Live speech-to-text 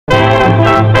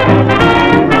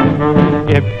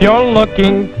If you're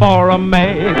looking for a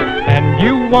mate and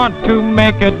you want to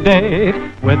make a date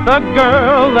with a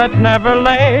girl that's never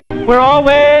late, we're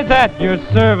always at your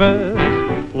service.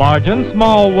 Large and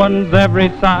small ones every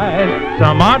size.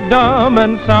 Some are dumb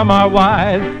and some are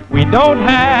wise. We don't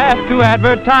have to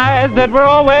advertise that we're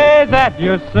always at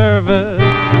your service.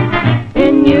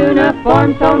 In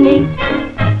uniform so neat,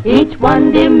 each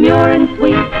one demure and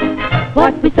sweet,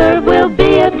 what we serve will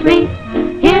be a treat.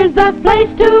 Here's a place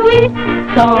to eat.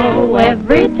 So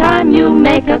every time you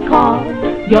make a call,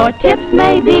 your tips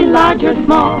may be large or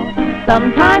small.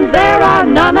 Sometimes there are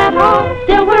none at all.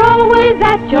 Still we're always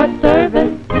at your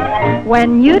service.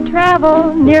 When you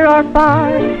travel near or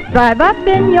far, drive up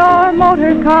in your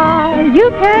motor car. You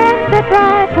can sit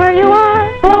right where you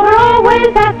are, for we're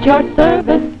always at your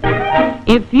service.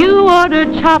 If you order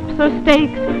chops or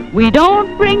steaks, we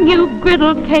don't bring you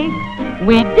griddle cakes.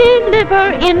 We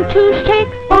deliver in 2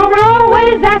 shakes, for we're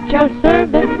always at your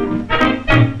service.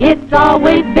 It's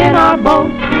always been our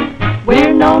boast.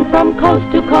 We're known from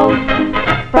coast to coast,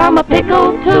 from a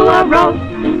pickle to a roast.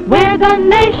 We're the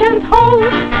nation's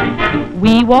host.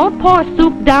 We won't pour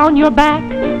soup down your back.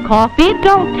 Coffee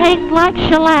don't taste like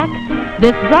shellac.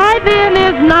 This drive-in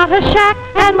is not a shack,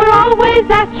 and we're always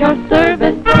at your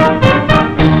service.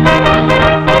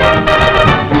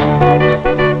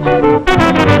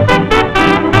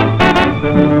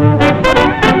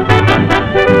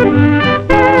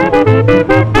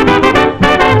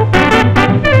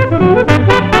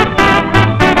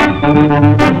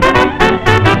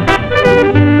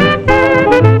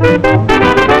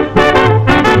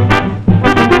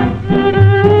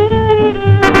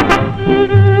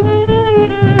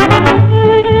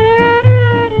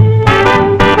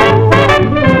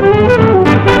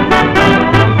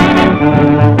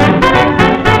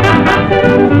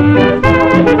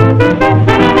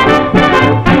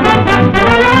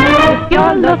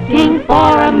 Looking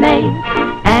for a mate,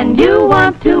 and you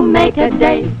want to make a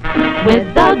date with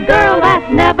a girl that's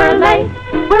never late,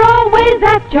 we're always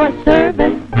at your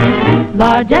service.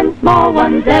 Large and small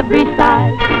ones every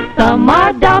size. Some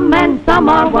are dumb and some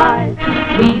are wise.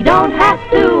 We don't have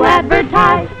to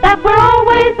advertise